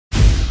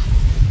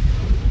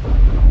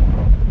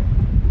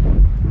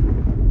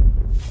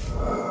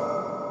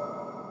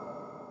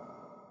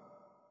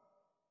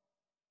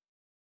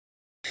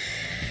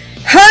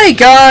Hey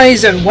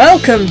guys, and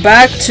welcome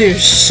back to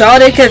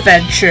Sonic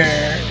Adventure.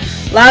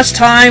 Last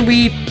time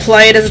we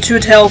played as a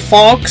two-tailed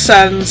fox,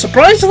 and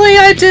surprisingly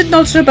I did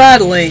not so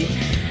badly.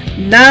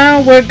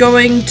 Now we're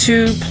going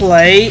to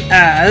play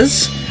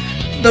as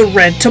the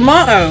red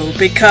tomato,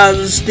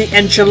 because the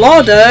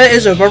enchilada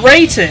is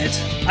overrated.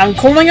 I'm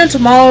calling him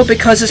tomato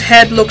because his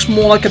head looks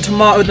more like a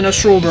tomato than a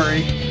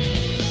strawberry.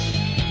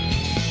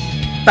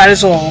 That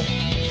is all.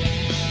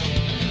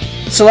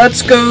 So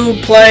let's go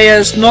play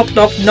as Knock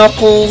Knock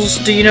Knuckles,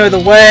 Do You Know the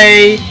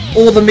Way,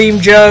 all the meme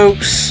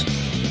jokes.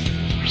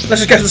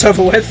 Let's just get this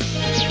over with.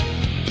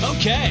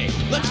 Okay,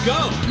 let's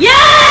go!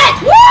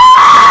 Yeah! Woo!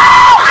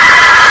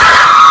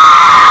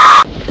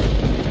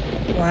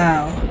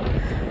 Wow.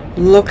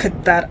 Look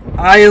at that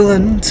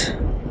island.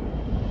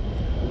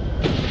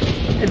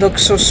 It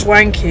looks so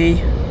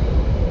swanky.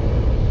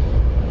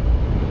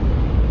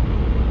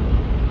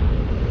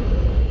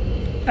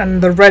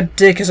 And the red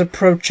dick is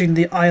approaching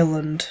the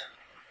island.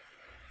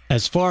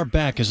 As far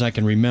back as I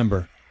can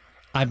remember,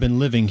 I've been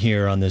living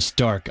here on this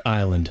dark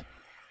island,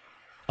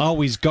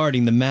 always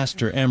guarding the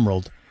Master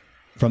Emerald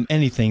from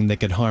anything that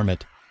could harm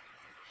it.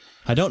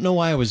 I don't know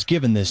why I was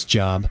given this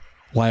job,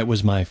 why it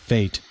was my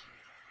fate.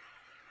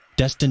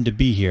 Destined to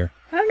be here.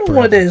 I don't know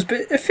what it is,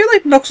 but I feel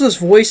like Knuckles'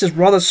 voice is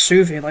rather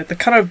soothing, like the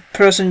kind of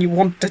person you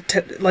want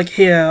to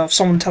hear of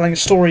someone telling a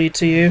story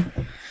to you.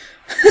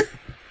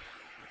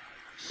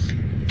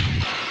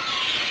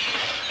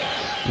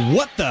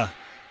 What the?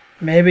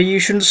 Maybe you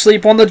shouldn't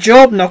sleep on the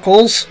job,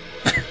 Knuckles.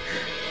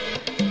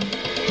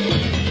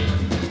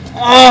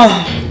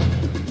 Oh.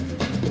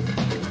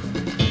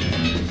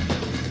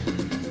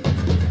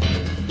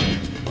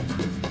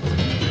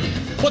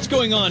 What's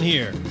going on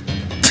here?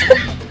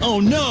 Oh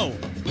no!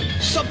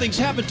 Something's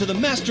happened to the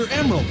Master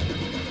Emerald!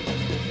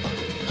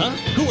 Huh?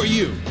 Who are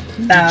you?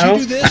 No.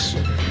 Did you do this?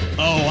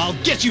 Oh,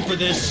 I'll get you for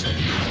this!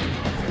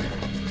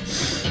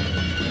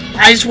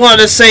 I just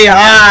wanted to say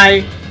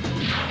hi.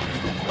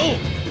 Oh!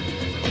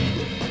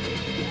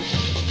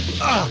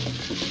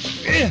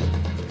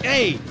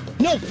 Hey!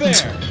 No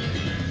fair!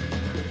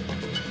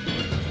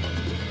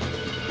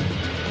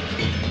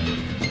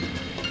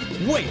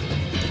 Wait!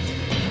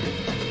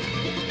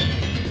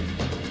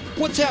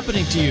 What's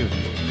happening to you?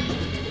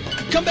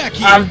 Come back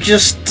here! I'm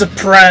just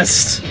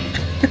depressed.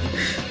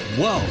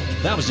 Whoa,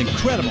 that was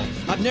incredible.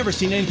 I've never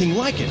seen anything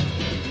like it.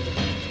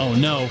 Oh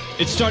no,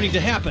 it's starting to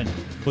happen.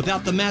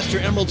 Without the Master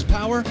Emerald's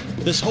power,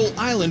 this whole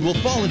island will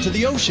fall into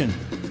the ocean.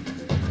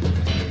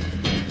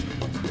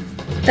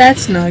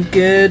 That's not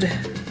good.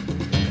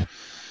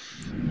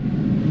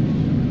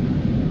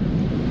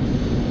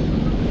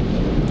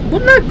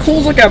 Wouldn't that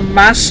cause like a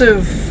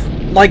massive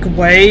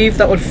wave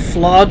that would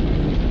flood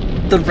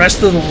the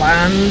rest of the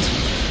land?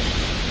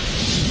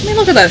 I mean,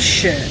 look at that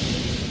shit.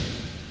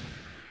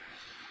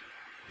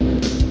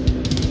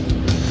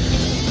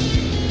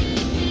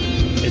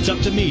 It's up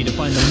to me to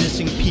find the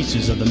missing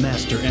pieces of the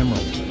Master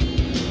Emerald.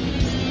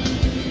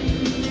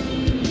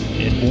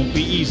 It won't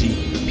be easy.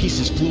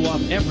 Pieces flew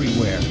off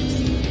everywhere.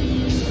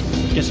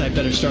 Guess I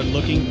better start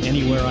looking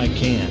anywhere I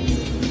can.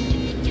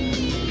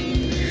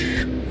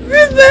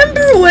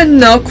 Remember when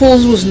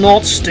Knuckles was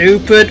not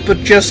stupid but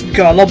just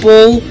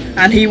gullible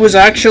and he was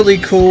actually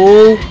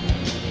cool?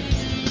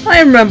 I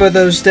remember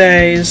those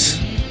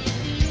days.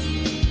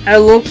 It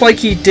looked like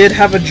he did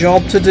have a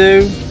job to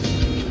do.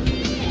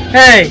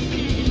 Hey!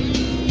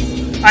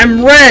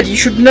 I'm red, you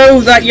should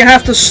know that you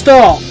have to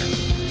stop.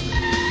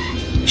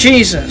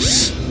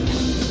 Jesus.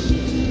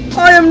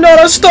 I am not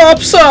a stop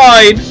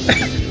sign!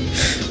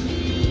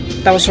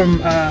 That was from,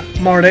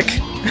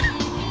 Mardik.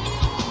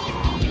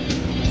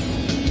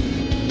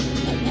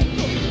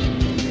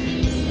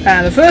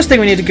 And the first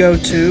thing we need to go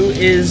to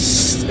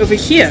is over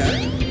here.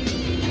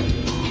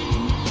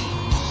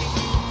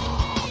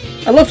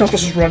 I love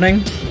Knuckles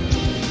running.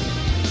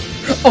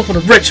 I'm gonna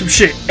wreck some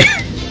shit.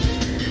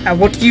 And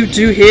what do you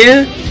do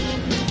here?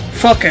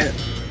 Fuck it.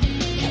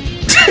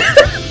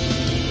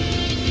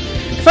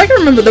 If I can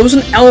remember, there was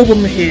an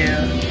album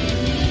here.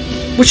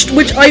 Which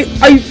I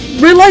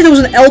realised there was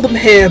an album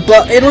here,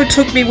 but it only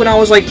took me when I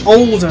was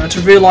older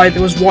to realise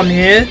there was one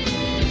here.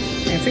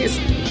 I think it's...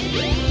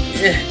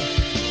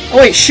 Oh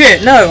wait,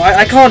 shit, no,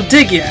 I can't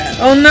dig yet.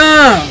 Oh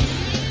no!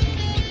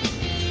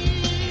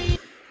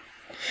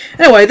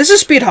 Anyway, this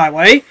is Speed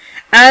Highway,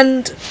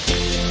 and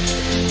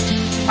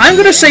I'm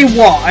gonna say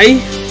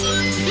why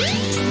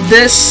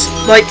this,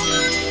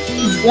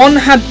 one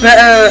had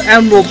better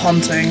emerald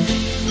hunting.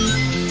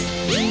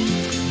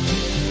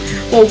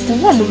 Well, for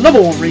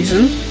number one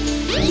reason.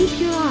 Keep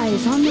your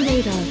eyes on the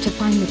radar to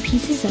find the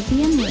pieces of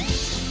the emerald.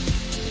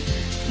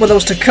 Well, there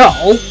was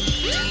Tikal,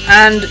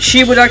 and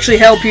she would actually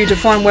help you to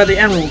find where the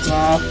emeralds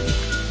are.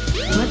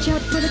 Watch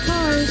out for the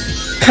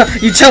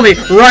cars. You tell me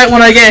right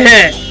when I get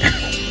hit.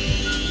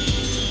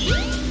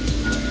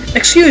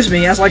 Excuse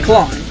me as I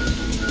climb.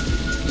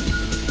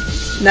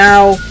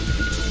 Now,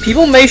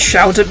 people may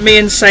shout at me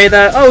and say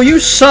that, oh, you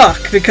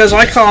suck because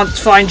I can't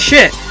find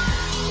shit.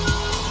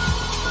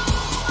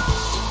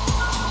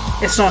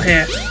 It's not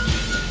here.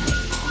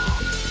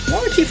 Why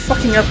would he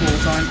fucking up all the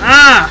time?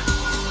 Ah!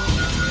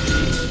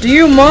 Do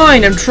you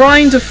mind? I'm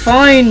trying to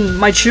find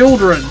my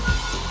children.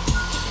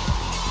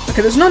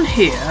 Okay, there's none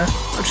here.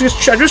 I'm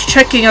just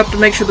checking up to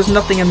make sure there's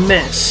nothing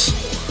amiss.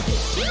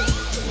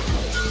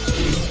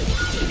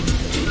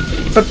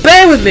 But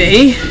bear with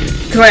me,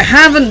 because I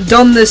haven't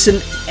done this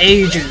in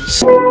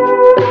ages.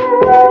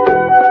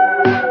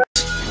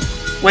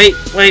 Wait,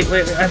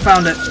 I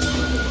found it.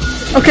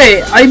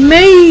 Okay, I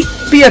may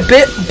be a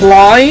bit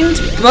blind,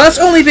 but that's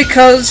only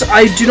because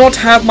I do not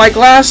have my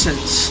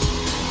glasses.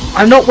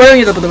 I'm not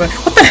wearing them, by the way.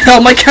 What the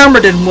hell? My camera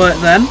didn't work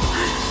then.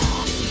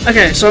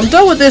 Okay, so I'm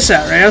done with this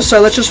area,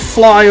 so let's just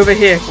fly over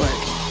here quick.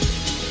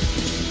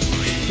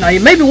 Now,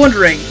 you may be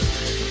wondering,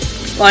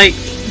 like,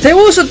 there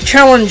was a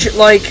challenge,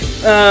 like,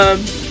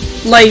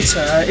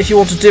 later, if you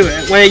want to do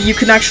it, where you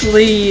can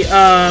actually,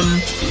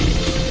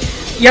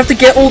 you have to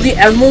get all the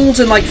emeralds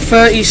in, like,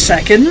 30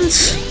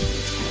 seconds.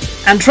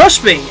 And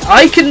trust me,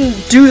 I can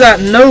do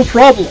that no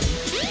problem.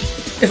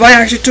 If I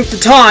actually took the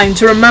time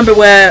to remember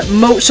where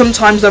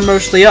sometimes they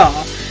mostly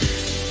are.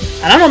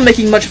 And I'm not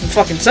making much of a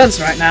fucking sense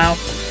right now.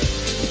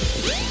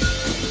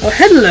 Oh,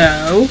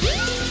 hello.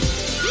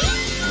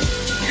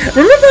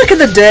 Remember back in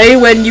the day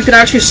when you could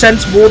actually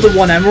sense more than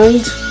one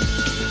emerald?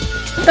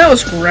 That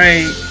was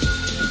great.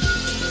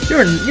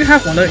 You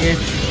have one, don't you?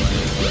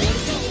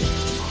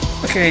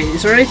 Okay,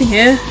 is there anything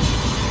here?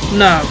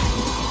 No.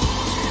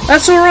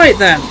 That's alright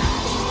then.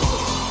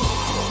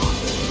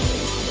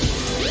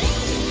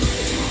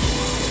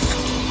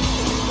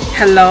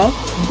 Hello?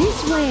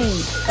 This way.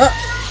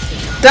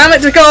 Damn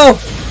it, Nicole!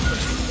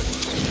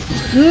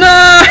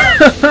 No!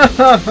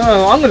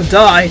 I'm gonna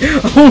die.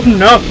 Oh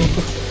no!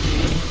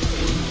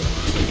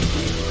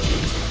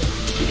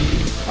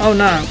 Oh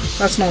no,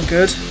 that's not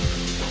good.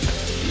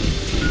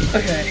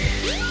 Okay.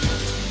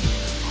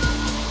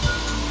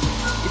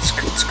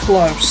 It's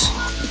close.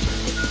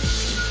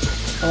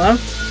 Hello?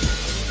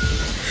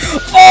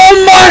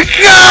 Oh my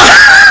god!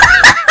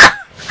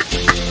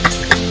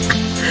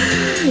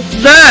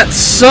 That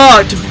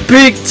sucked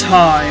big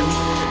time.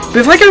 But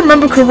if I can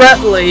remember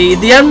correctly,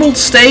 the emeralds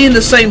stay in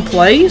the same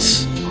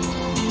place,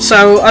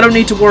 so I don't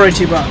need to worry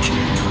too much.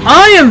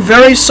 I am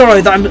very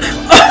sorry that I'm...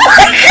 Oh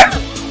my god!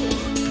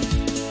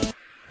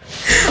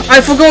 I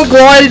forgot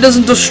gliding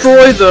doesn't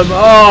destroy them.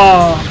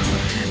 Oh,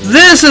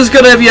 this is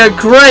gonna be a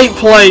great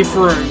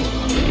playthrough.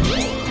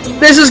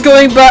 This is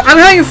going back. I'm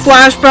having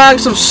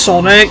flashbacks of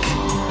Sonic.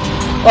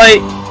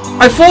 Like,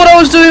 I thought I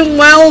was doing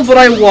well, but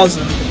I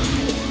wasn't.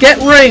 Get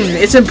ringed.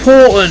 It's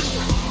important.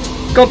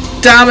 God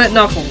damn it,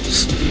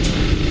 Knuckles.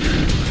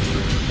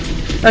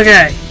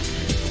 Okay.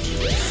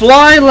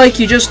 Fly like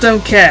you just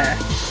don't care.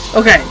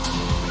 Okay.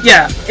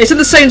 Yeah, it's in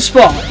the same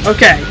spot.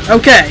 Okay.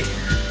 Okay.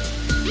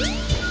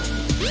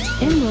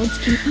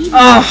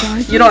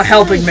 Oh, you're not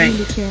helping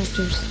me.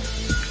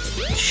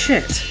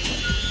 Shit.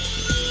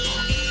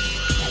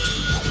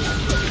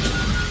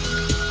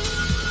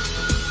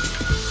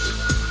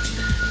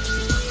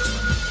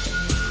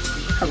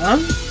 Hello?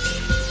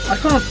 I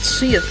can't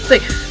see a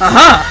thing.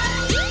 Aha!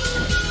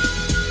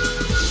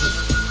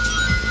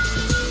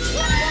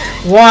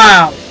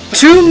 Wow.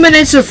 2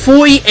 minutes and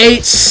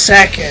 48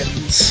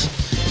 seconds.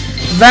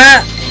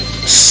 That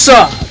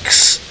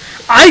sucks.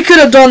 I could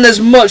have done this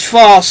much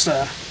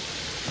faster.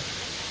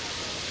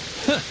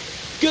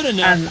 Good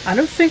enough. And I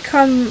don't think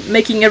I'm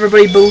making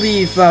everybody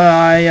believe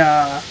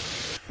that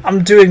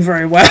I'm doing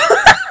very well.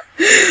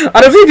 I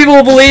don't think people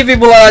will believe me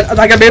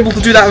like I'm able to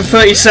do that in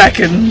 30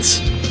 seconds.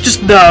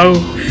 Just no.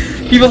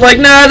 People are like,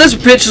 nah, this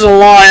bitch is a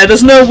liar.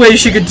 There's no way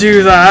she could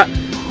do that.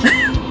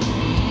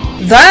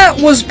 That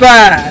was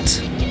bad.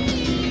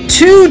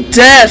 2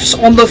 deaths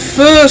on the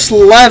first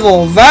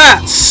level.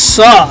 That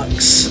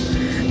sucks.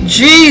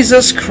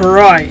 Jesus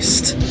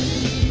Christ.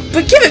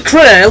 But give it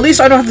credit, at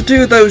least I don't have to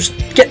do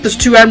get those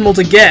 2 emeralds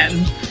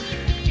again.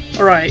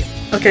 Alright.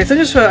 Okay,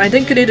 I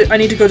think I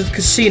need to go to the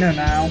casino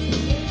now.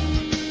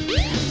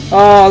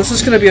 Oh, this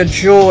is gonna be a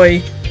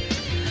joy.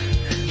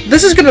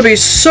 This is gonna be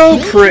so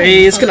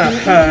pretty, it's gonna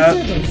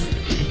hurt.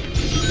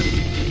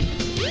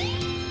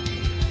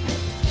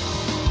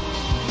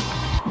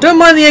 Don't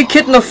mind the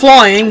echidna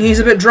flying, he's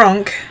a bit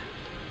drunk.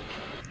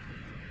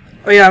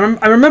 Oh yeah,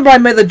 I remember I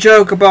made the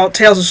joke about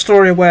Tales of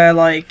Story where,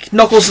 like,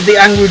 Knuckles is the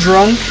angry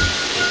drunk.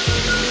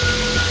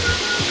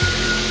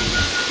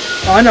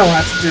 Oh, I know what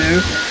I have to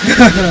do.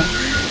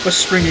 Where's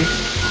Springy?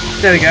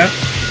 There we go.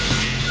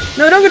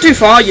 No, don't go too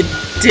far, you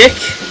dick!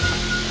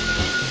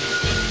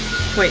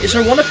 Wait, is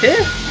there one up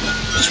here?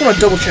 Just want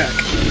to double check.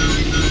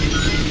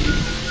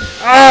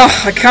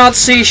 Ah, I can't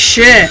see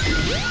shit!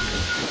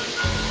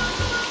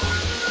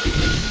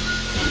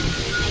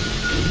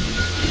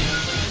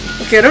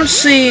 Okay, I don't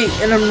see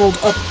an emerald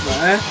up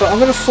there, but I'm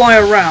gonna fly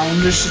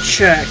around just to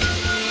check.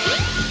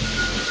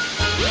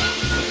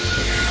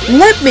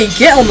 Let me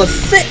get on the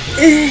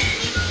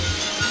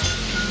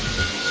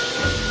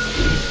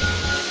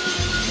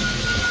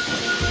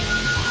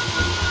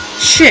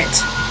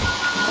Shit!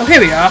 Oh, here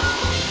we are.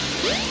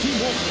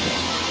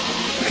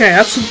 Okay,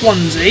 that's a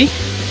onesie.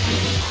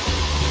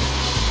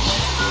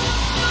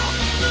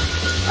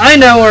 I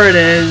know where it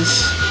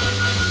is.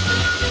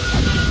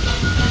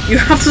 You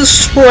have to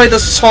destroy the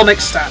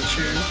Sonic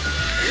statue.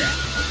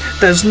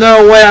 There's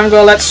no way I'm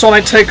gonna let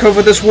Sonic take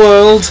over this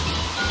world.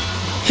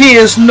 He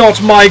is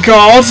not my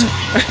god.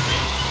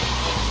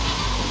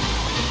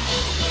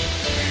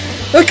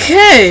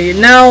 Okay,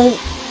 now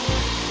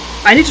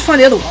I need to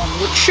find the other one,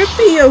 which should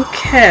be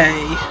okay.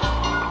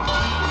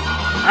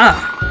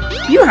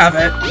 Ah, you have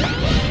it.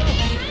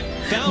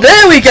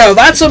 There we go!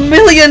 That's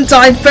 1,000,000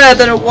 times better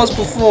than it was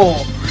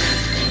before.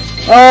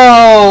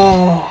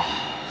 Oh,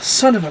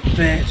 son of a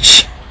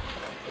bitch.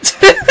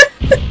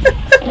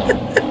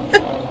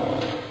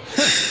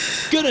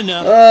 Good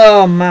enough.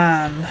 Oh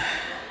man.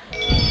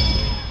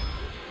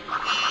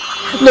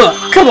 Look,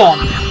 come on.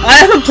 I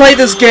haven't played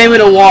this game in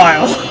a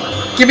while.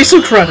 Give me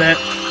some credit.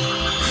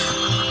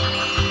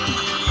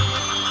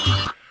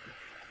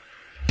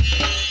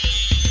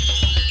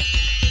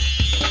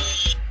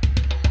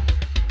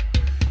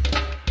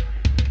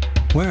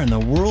 Where in the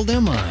world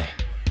am I?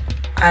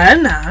 I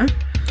don't know.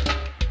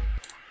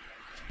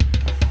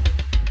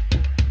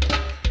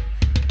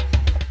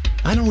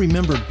 I don't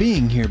remember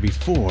being here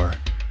before.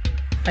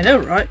 I know,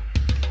 right?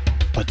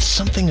 But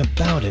something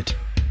about it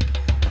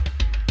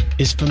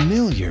is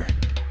familiar.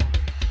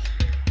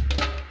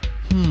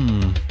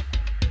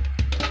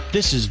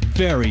 This is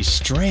very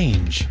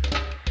strange.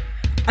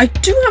 I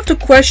do have to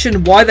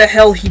question why the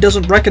hell he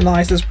doesn't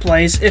recognize this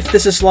place if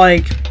this is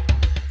like...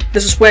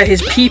 This is where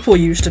his people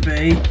used to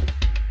be.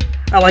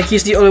 And like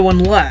he's the only one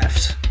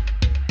left.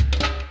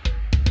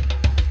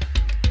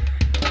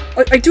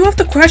 I do have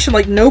to question,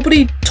 like,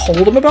 nobody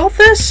told him about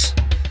this?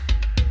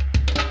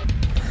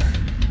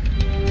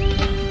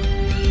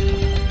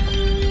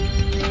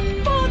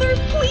 Father,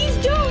 please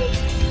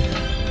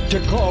don't!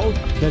 Tickle,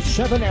 the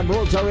 7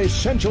 emeralds are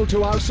essential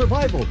to our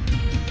survival.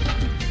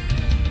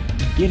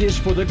 It is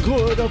for the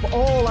good of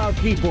all our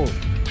people.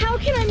 How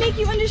can I make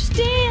you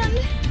understand?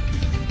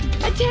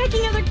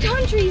 Attacking other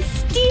countries,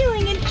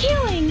 stealing and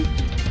killing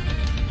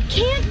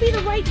can't be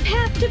the right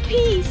path to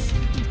peace.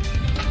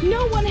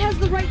 No one has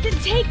the right to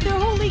take their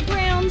holy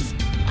grounds.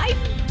 I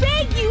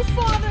beg you,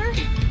 Father!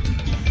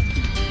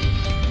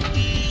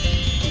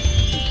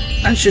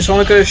 And she's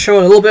only going to show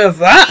a little bit of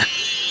that?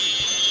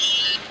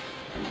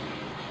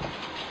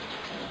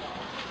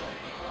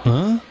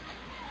 Huh?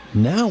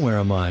 Now where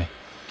am I?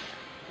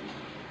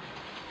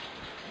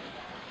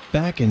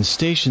 Back in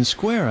Station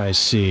Square, I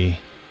see.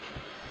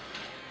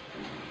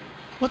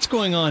 What's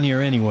going on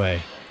here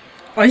anyway?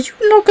 Are you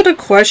not going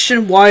to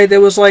question why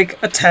there was like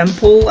a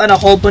temple and a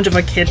whole bunch of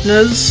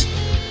echidnas?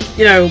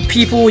 You know,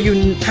 people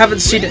you haven't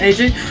seen in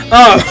ages?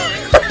 Oh!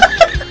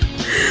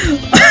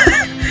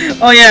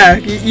 Oh yeah,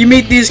 you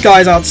meet these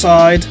guys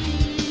outside.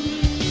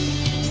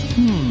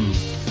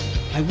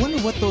 I wonder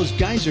what those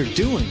guys are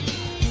doing.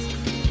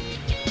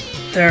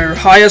 They're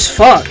high as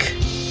fuck.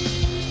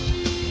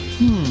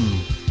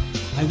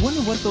 I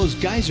wonder what those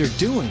guys are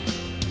doing.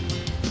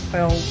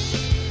 Well,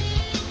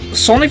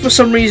 Sonic for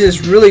some reason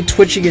is really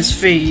twitching his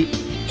feet.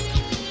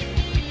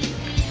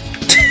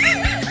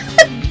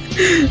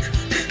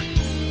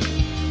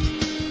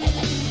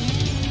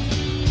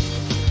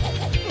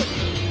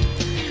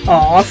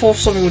 Oh, I thought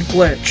something would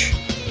glitch.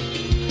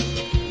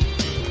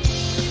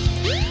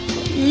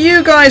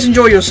 You guys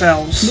enjoy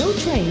yourselves. No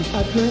trains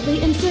are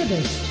currently in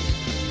service.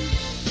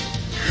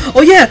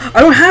 Oh yeah, I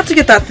don't have to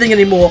get that thing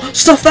anymore.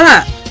 Stuff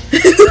that.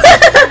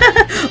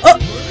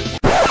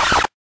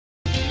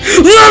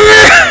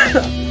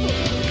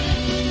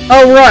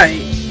 Oh right,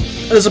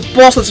 there's a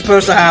boss that's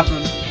supposed to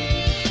happen.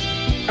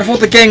 I thought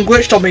the game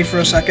glitched on me for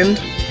a second.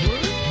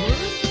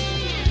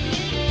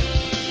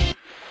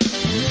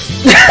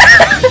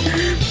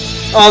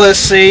 Oh, this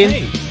scene.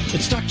 Hey,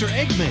 it's Dr.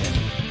 Eggman.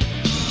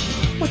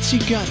 What's he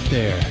got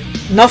there?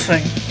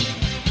 Nothing.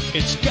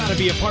 It's gotta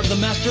be a part of the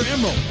Master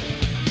Emerald.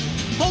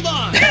 Hold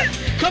on!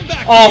 Come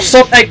back! Oh, here.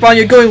 stop, Eggman,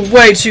 you're going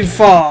way too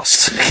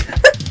fast.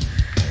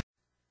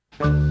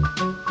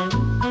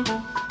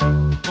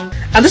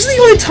 And this is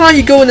the only time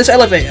you go in this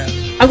elevator.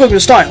 I'm going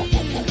with style.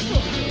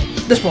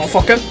 This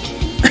motherfucker.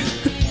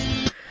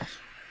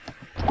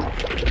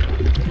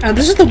 And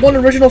this is the one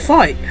original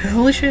fight.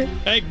 Holy shit.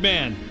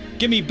 Eggman,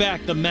 give me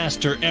back the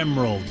Master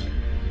Emerald.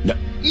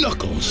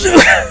 Knuckles!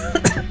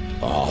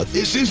 Oh,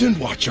 this isn't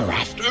what you're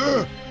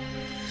after!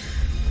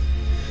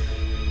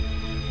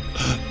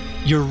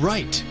 You're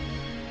right.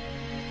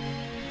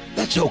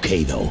 That's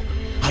okay, though.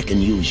 I can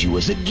use you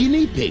as a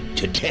guinea pig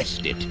to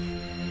test it.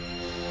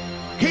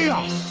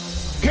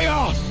 Chaos!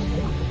 Chaos!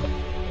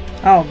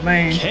 Oh,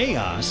 man.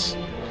 Chaos?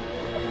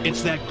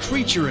 It's that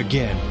creature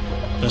again.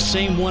 The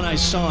same one I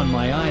saw on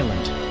my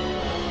island.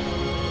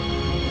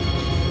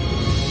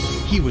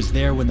 He was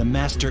there when the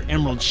Master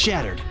Emerald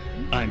shattered.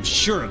 I'm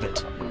sure of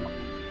it.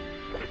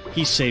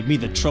 He saved me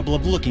the trouble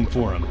of looking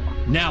for him.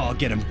 Now I'll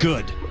get him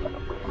good.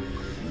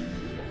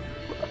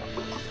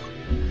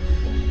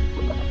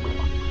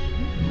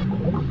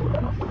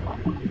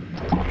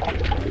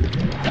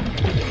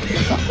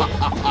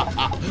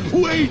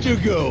 Way to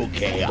go,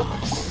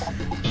 Chaos!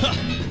 Ha!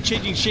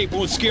 Changing shape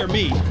won't scare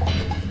me.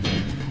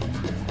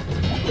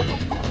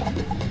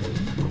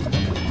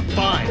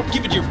 Fine,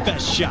 give it your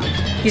best shot.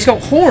 He's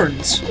got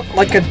horns,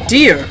 like a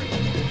deer.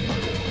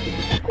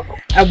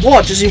 And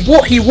watch as he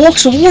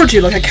walks towards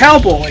you like a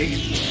cowboy.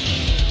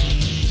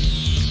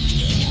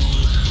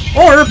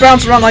 Or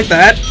bounce around like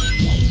that.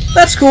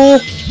 That's cool.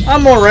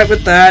 I'm alright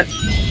with that.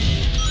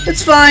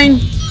 It's fine.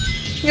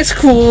 It's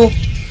cool.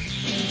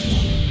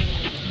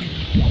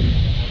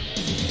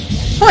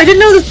 Oh, I didn't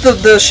know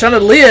that the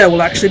chandelier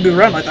will actually move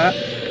around like that.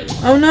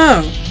 Oh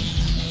no.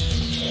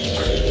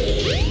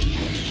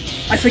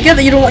 I forget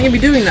that you don't want me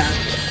doing that.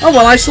 Oh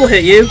well, I still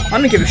hit you. I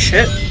don't give a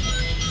shit.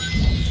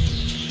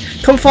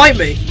 Come fight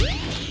me.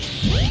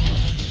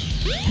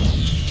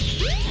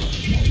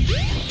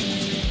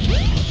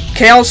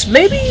 Chaos,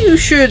 maybe you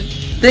should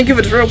think of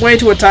a different way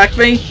to attack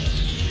me?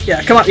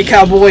 Yeah, come at me,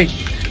 cowboy.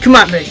 Come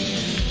at me.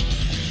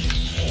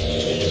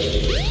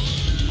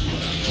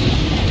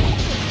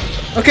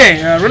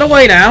 Okay, run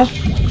away now.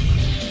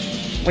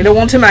 We don't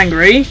want him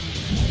angry.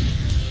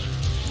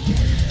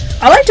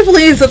 I like to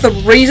believe that the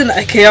reason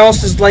that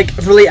Chaos is like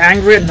really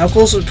angry at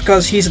Knuckles is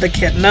because he's an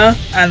echidna,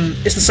 and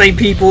it's the same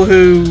people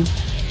who,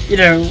 you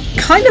know,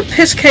 kind of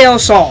piss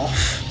Chaos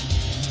off.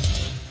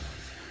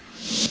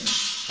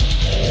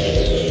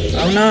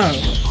 Oh no.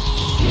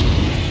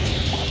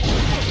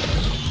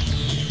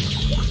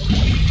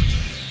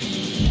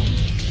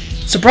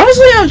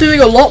 Surprisingly, I'm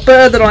doing a lot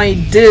better than I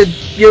did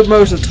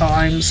most of the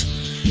times.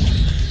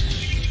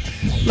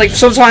 Like,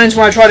 sometimes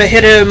when I try to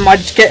hit him, I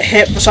just get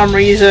hit for some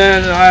reason.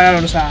 I don't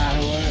understand how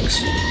it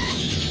works.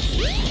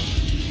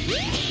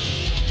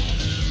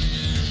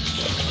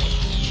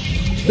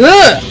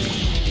 Ugh!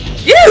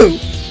 Ew!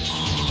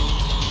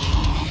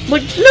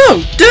 Like,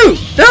 no! Dude!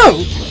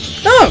 No!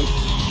 No!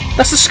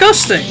 That's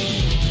disgusting!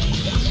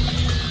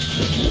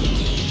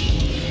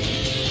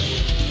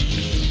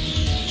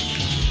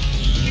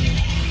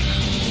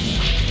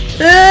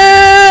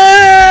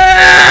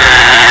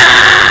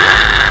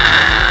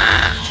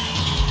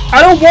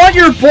 I don't want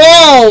your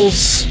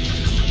balls!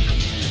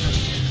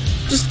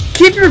 Just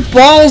keep your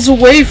balls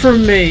away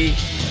from me.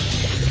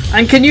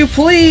 And can you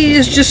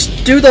please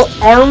just do the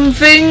arm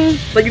thing?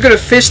 Like you're gonna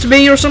fist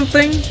me or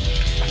something?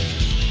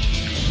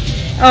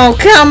 Oh,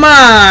 come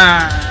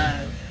on!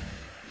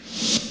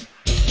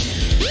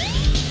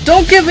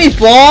 Don't give me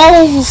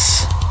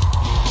balls!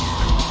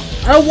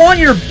 I don't want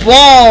your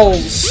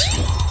balls!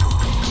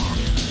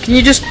 Can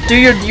you just do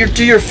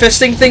your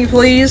fisting thing,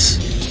 please?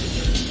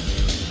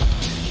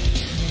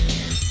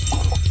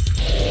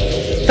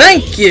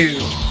 Thank you!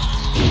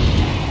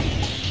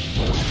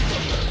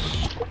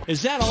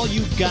 Is that all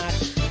you got?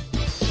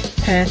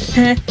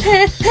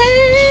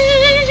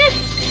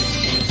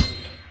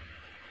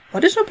 Why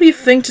does nobody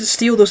think to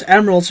steal those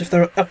emeralds if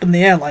they're up in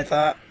the air like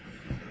that?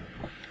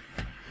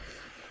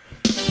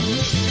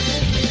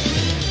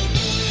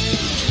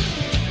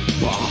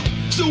 Bah!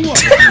 So what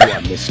have you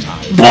won this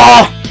time?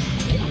 Bah!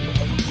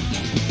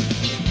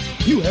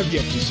 You have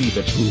yet to see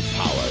the true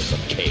powers of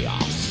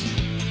chaos.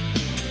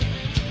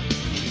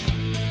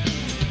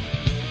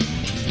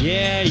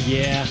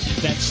 Yeah,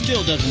 that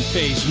still doesn't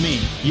faze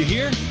me. You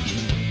hear?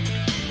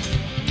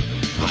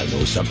 I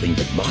know something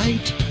that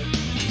might.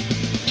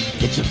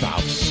 It's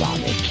about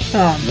Sonic.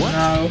 Oh What?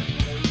 no.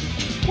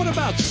 What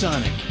about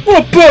Sonic?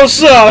 What about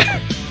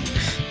Sonic?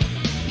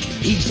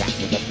 He's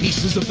after the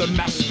pieces of the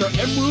Master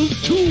Emerald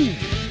too.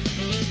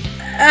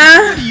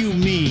 What do you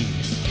mean?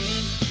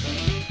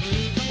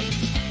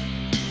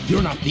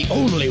 You're not the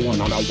only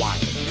one on a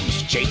wild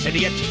goose chase,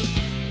 idiot.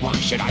 Why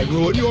should I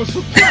ruin your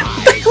surprise?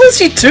 What the hell is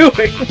he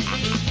doing?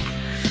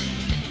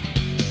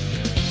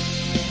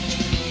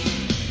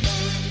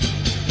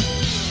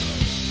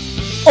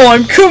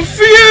 I'm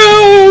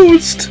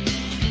confused!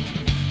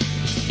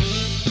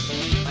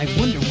 I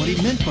wonder what he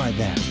meant by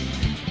that.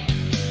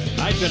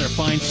 I'd better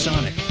find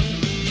Sonic.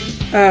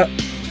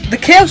 The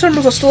Chaos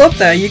Emeralds are still up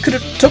there. You could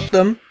have took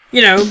them,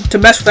 you know, to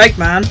mess with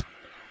Eggman.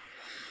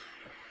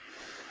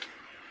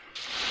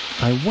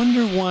 I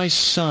wonder why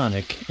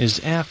Sonic is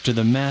after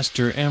the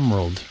Master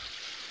Emerald.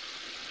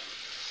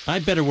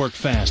 I'd better work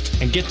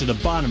fast and get to the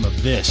bottom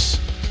of this.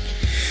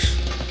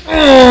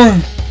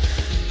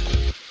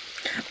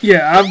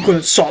 Yeah, I'm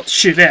gonna sort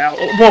shit out.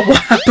 What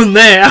happened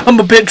there? I'm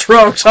a bit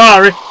drunk,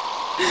 sorry.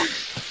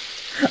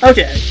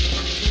 Okay.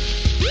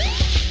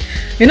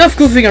 Enough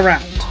goofing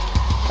around.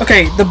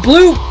 Okay, the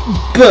blue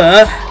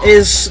burr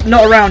is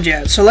not around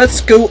yet, so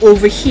let's go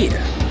over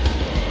here.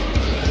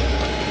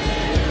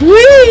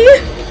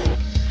 Whee!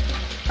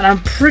 And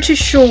I'm pretty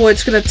sure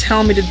it's gonna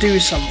tell me to do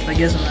something,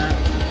 isn't it?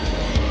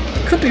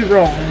 I could be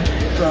wrong,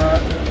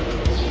 but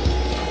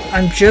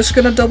I'm just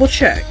gonna double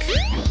check.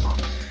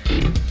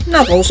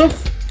 Knuckles,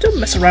 don't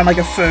mess around like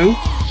a fool.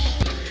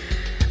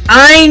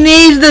 I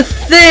need the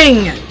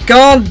thing!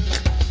 God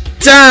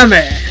damn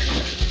it!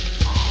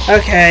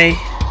 Okay.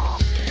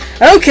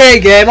 Okay,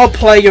 game, I'll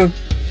play your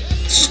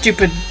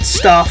stupid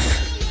stuff.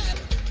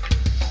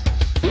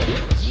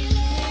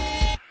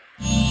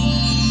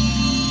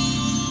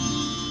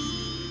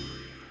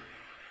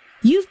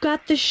 You've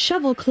got the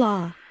shovel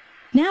claw.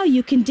 Now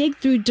you can dig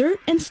through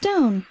dirt and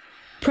stone.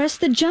 Press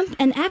the jump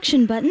and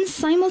action buttons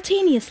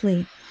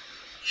simultaneously.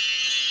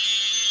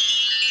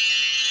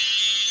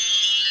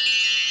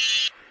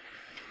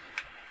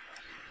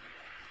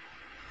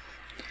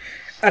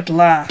 At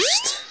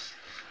last,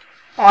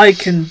 I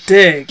can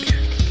dig.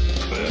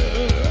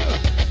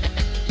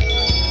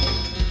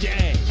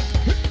 Dang.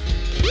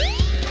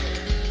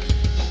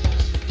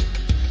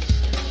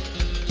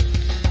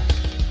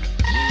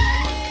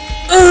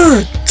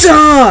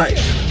 Die!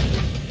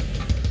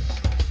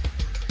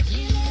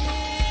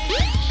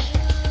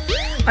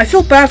 I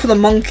feel bad for the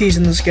monkeys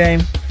in this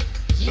game.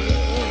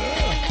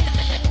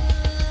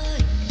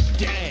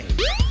 Dang.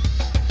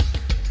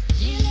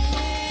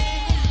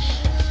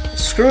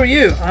 Screw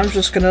you, I'm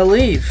just gonna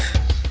leave.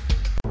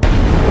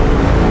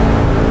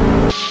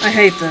 I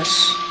hate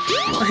this.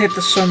 I hate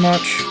this so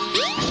much.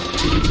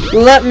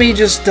 Let me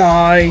just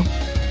die.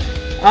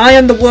 I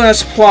am the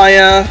worst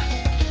player.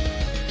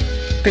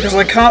 Because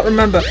I can't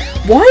remember.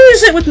 Why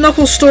is it with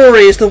Knuckles'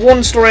 story is the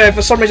one story I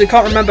for some reason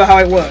can't remember how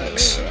it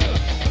works?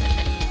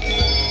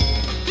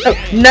 Oh,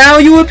 now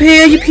you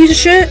appear, you piece of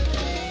shit?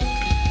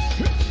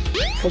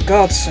 For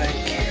God's sake.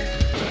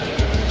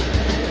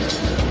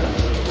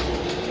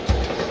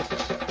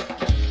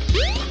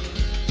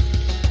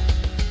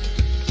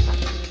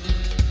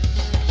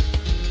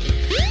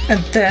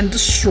 And then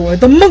destroy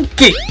the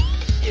monkey!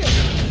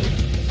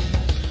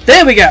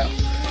 There we go!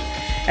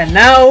 And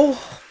now,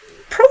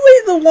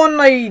 probably the one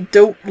I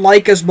don't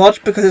like as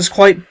much because it's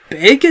quite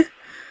big,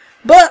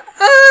 but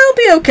I'll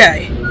be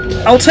okay.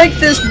 I'll take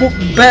this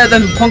better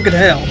than Pumpkin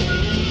Hill.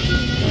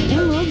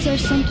 Emeralds are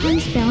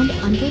sometimes found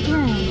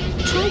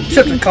underground. Try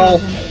Shut digging the call.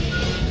 for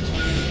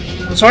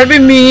them. I'm sorry to be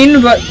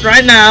mean, but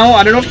right now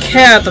I do not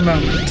care at the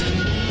moment.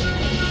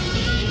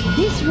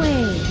 This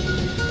way.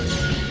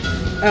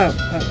 Oh.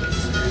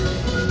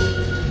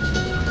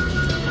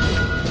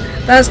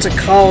 That's the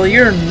call,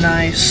 you're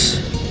nice.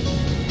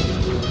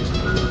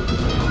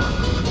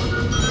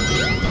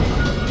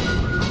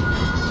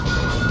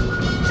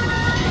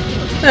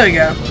 There we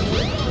go.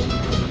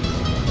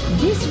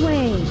 This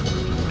way.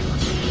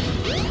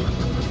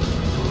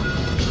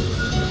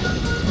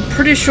 I'm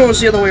pretty sure it's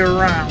the other way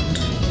around.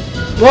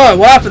 Whoa,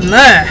 what happened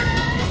there?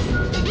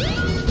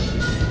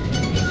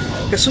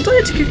 Because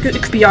sometimes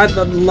it could be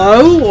either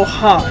low or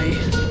high.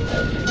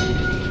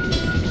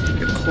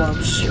 You're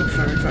close, you're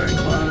very, very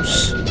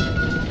close.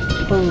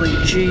 Holy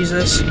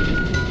Jesus.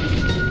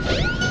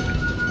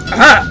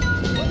 Aha!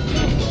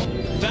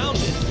 Found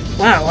it.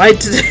 Wow, I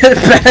did it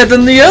better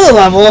than the other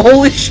level,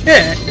 holy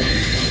shit!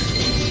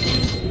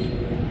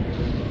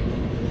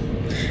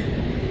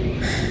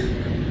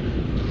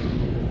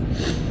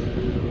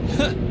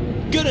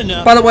 Good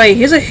enough. By the way,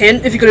 here's a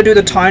hint if you're going to do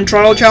the time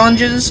trial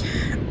challenges.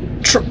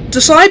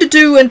 Decide to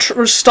do and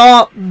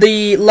restart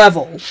the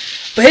level.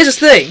 But here's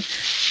the thing.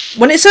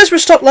 When it says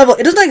restart level,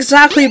 it doesn't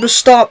exactly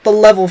restart the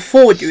level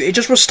for you. It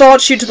just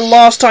restarts you to the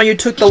last time you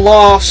took the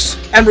last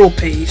emerald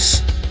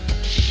piece.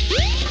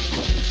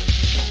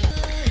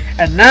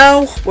 And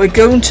now we're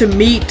going to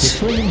meet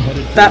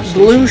that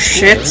blue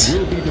shit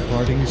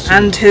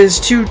and his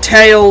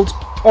two-tailed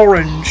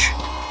orange.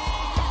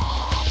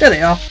 There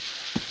they are.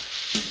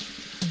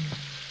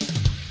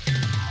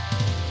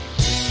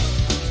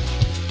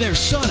 There's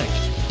Sonic.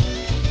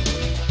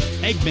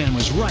 Eggman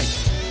was right.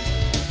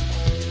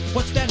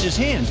 What's that in his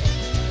hand?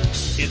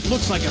 It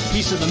looks like a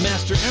piece of the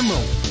Master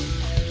Emerald.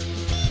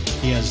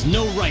 He has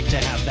no right to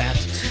have that.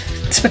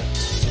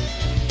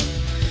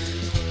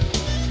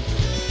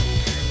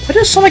 Why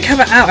does Sonic have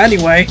it out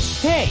anyway?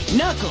 Hey,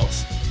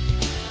 Knuckles!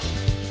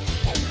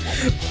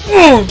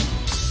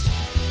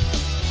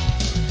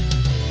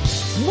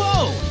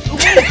 Whoa!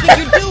 What do you think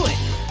you're doing?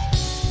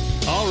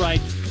 All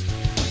right.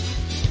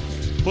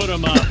 Put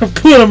him up.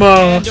 Put him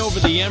on! Hand over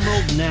the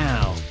emerald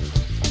now.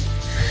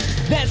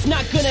 That's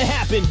not gonna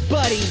happen,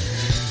 buddy!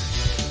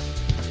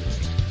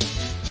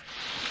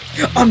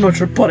 I'm not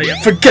your buddy,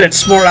 forget it,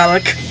 smart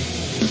Alec!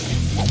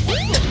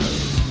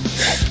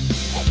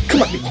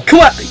 Come at me, come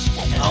at me!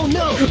 Oh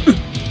no!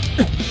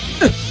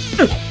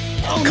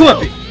 Oh, Come no.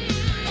 at me!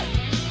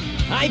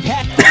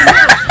 iPad!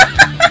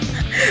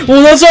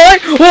 Well, that's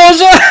alright! Well,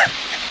 that's alright!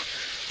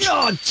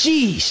 Oh,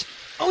 jeez!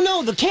 Oh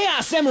no, the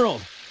Chaos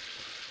Emerald!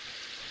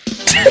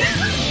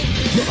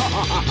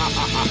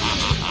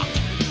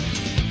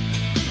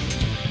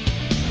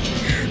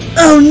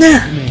 Oh no!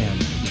 Man,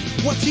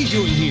 what's he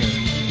doing here?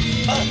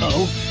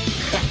 Uh-oh.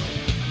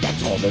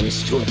 That's all there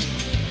is to it.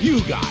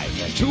 You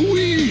guys are too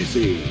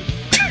easy.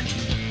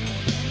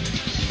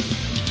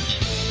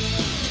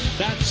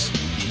 That's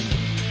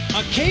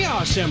a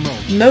Chaos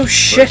Emerald. No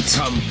shit! First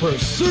come,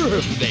 first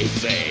serve, they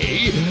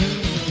say.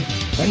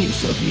 And you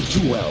serve me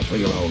too well for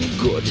your own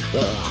good.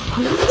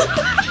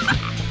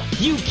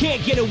 You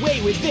can't get away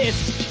with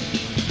this!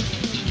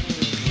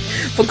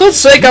 For God's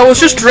sake, I was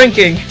just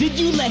drinking! Did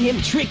you let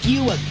him trick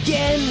you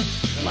again?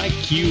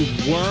 Like you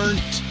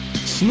weren't.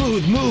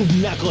 Smooth move,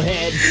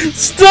 knucklehead!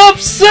 Stop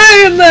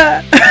saying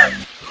that!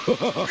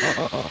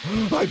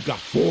 I've got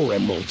 4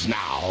 emeralds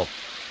now.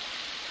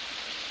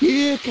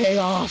 Here,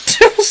 Chaos.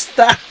 What's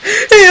that?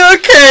 Here,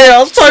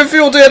 Chaos! Time for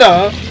your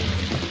dinner!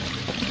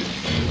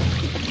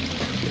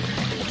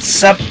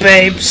 Sup,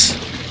 babes?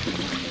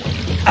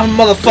 I'm a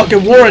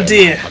motherfucking war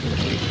deer.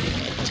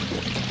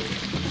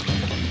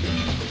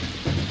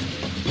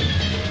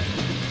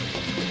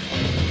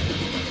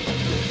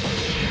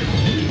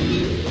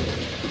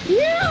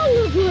 Now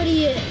look what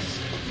he is.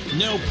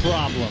 No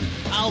problem.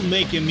 I'll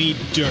make him eat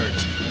dirt.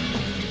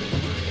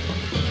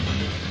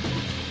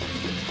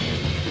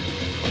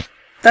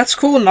 That's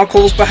cool,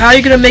 Knuckles, but how are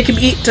you gonna make him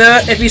eat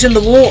dirt if he's in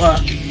the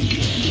water?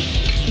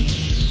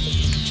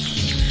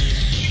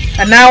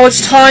 And now it's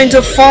time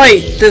to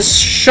fight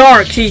this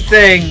sharky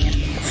thing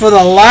for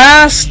the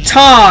last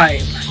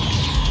time.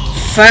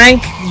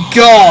 Thank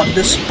God,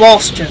 this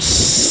boss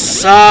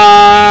just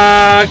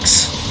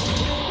sucks.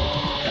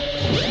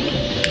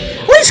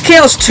 At least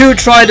Chaos 2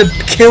 tried to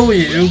kill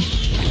you.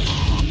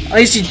 At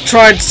least he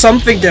tried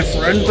something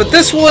different, but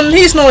this one,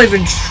 he's not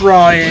even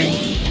trying.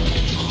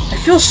 I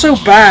feel so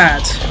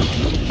bad.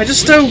 I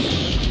just don't...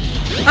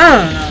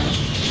 I don't know.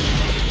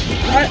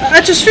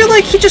 I just feel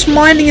like he's just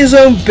minding his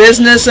own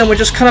business and we're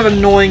just kind of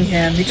annoying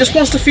him. He just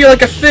wants to feel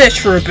like a fish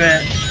for a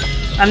bit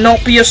and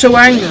not be so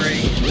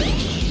angry.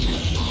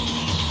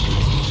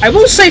 I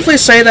will safely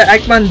say that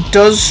Eggman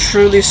does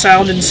truly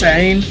sound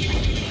insane.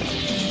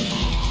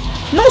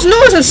 Not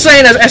as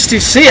insane as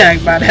STC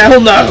Eggman,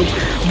 hell no.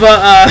 But,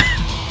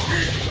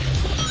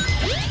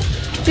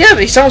 yeah,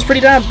 but he sounds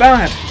pretty damn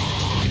bad.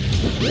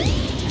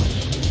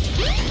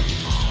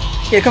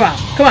 Yeah, come on,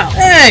 come on.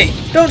 Hey,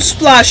 don't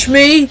splash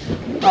me.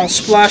 I'll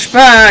splash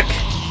back.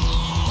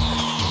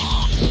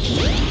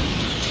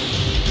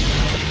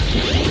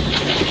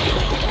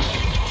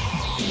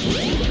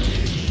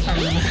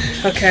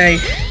 Okay.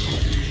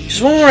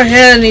 Just one more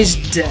hit and he's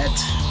dead.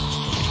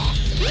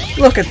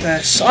 Look at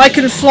this. I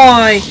can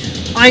fly.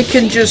 I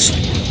can just...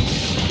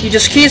 He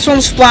just keeps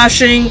on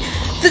splashing.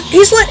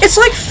 He's like... It's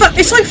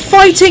like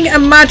fighting a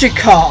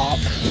Magikarp.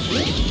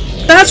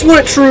 That's what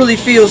it truly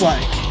feels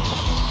like.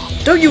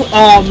 Don't you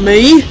arm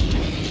me?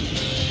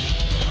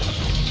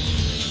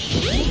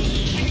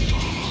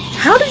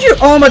 How did your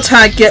arm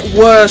attack get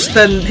worse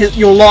than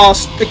your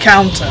last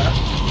encounter?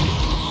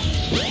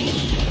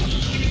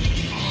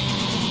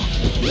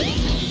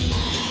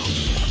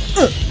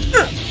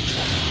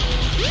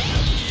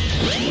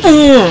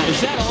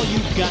 Is that all you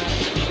got?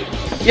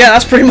 Yeah,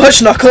 that's pretty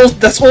much Knuckles.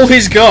 That's all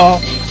he's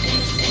got.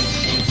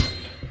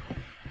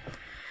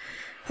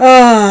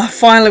 Ah,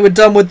 finally we're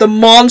done with the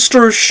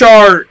monster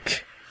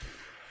shark.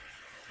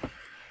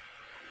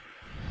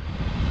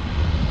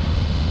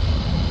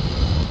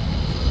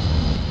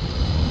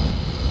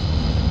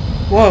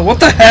 Whoa, what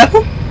the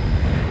hell?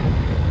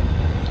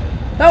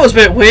 That was a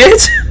bit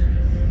weird.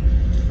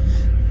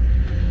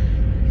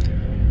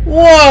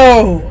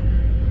 Whoa!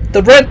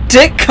 The red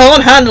dick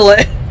can't handle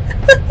it.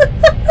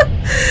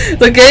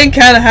 The game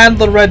can't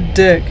handle the red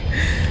dick.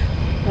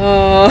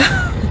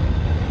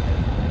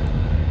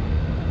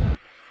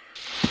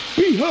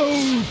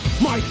 Behold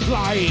my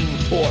flying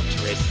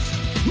fortress,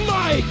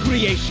 my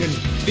creation,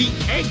 the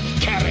Egg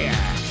Carrier.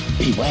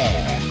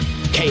 Beware,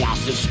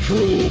 Chaos's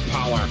true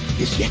power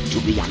is yet to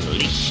be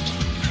unleashed.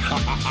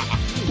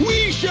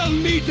 We shall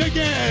meet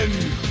again.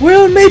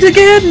 We'll meet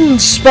again,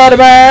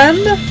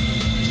 Spider-Man.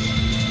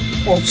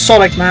 Or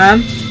Sonic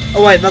Man.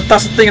 Oh wait,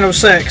 that's the thing in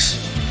 06.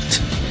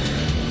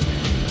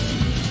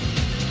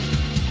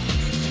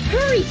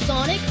 Hurry,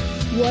 Sonic!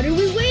 What are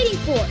we waiting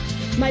for?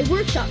 My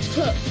workshop's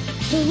closed,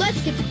 so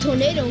let's get the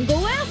tornado and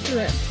go after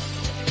him.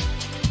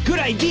 Good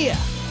idea.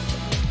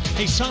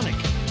 Hey, Sonic.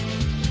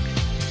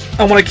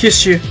 I want to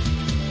kiss you.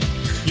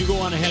 You go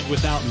on ahead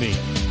without me.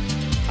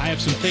 I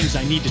have some things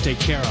I need to take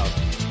care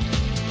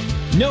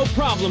of. No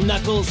problem,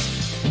 Knuckles.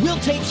 We'll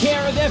take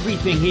care of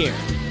everything here.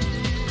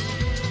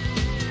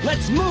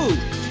 Let's move.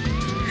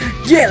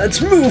 Yeah,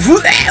 let's move.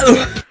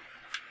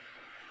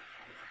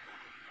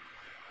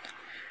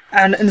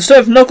 And instead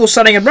of Knuckles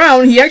standing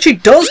around, he actually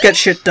does get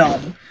shit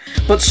done.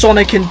 But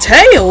Sonic and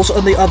Tails,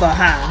 on the other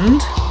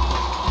hand...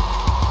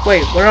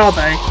 Wait, where are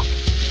they?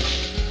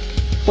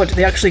 What, did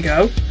they actually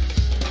go?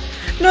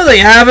 No, they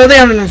haven't. They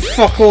haven't even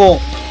fuck all.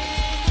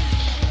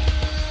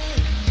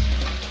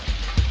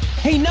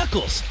 Hey,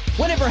 Knuckles.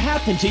 Whatever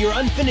happened to your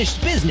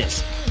unfinished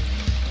business?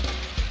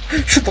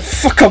 Shut the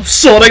fuck up,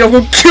 Sonic. I'm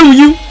gonna kill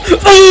you.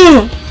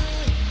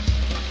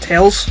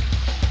 Tails.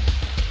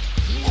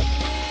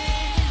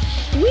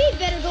 We'd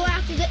better go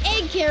after the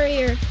egg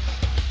carrier.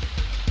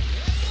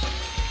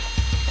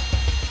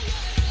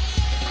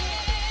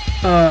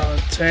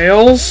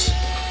 Tails?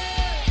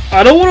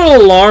 I don't want to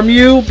alarm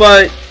you,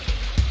 but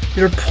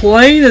your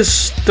plane is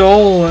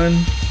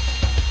stolen.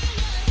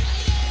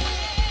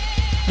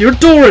 Your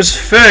door is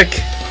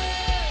thick.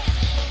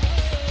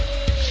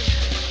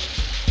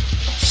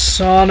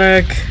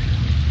 Sonic.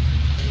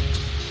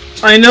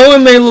 I know it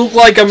may look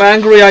like I'm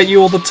angry at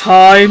you all the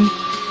time,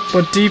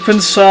 but deep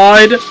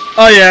inside,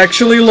 I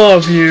actually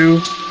love you.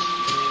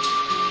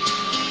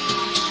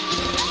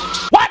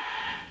 What?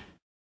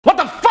 What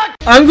the fuck?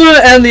 I'm gonna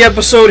end the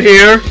episode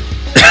here.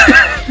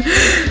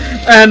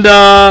 And,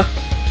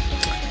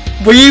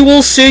 we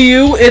will see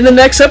you in the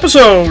next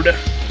episode.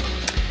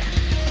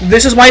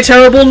 This is my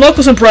terrible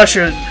Knuckles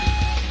impression.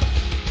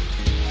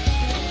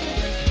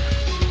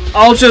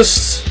 I'll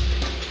just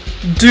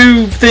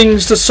do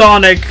things to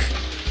Sonic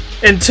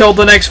until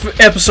the next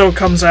episode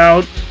comes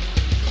out.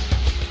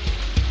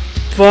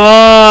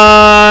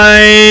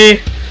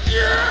 Bye!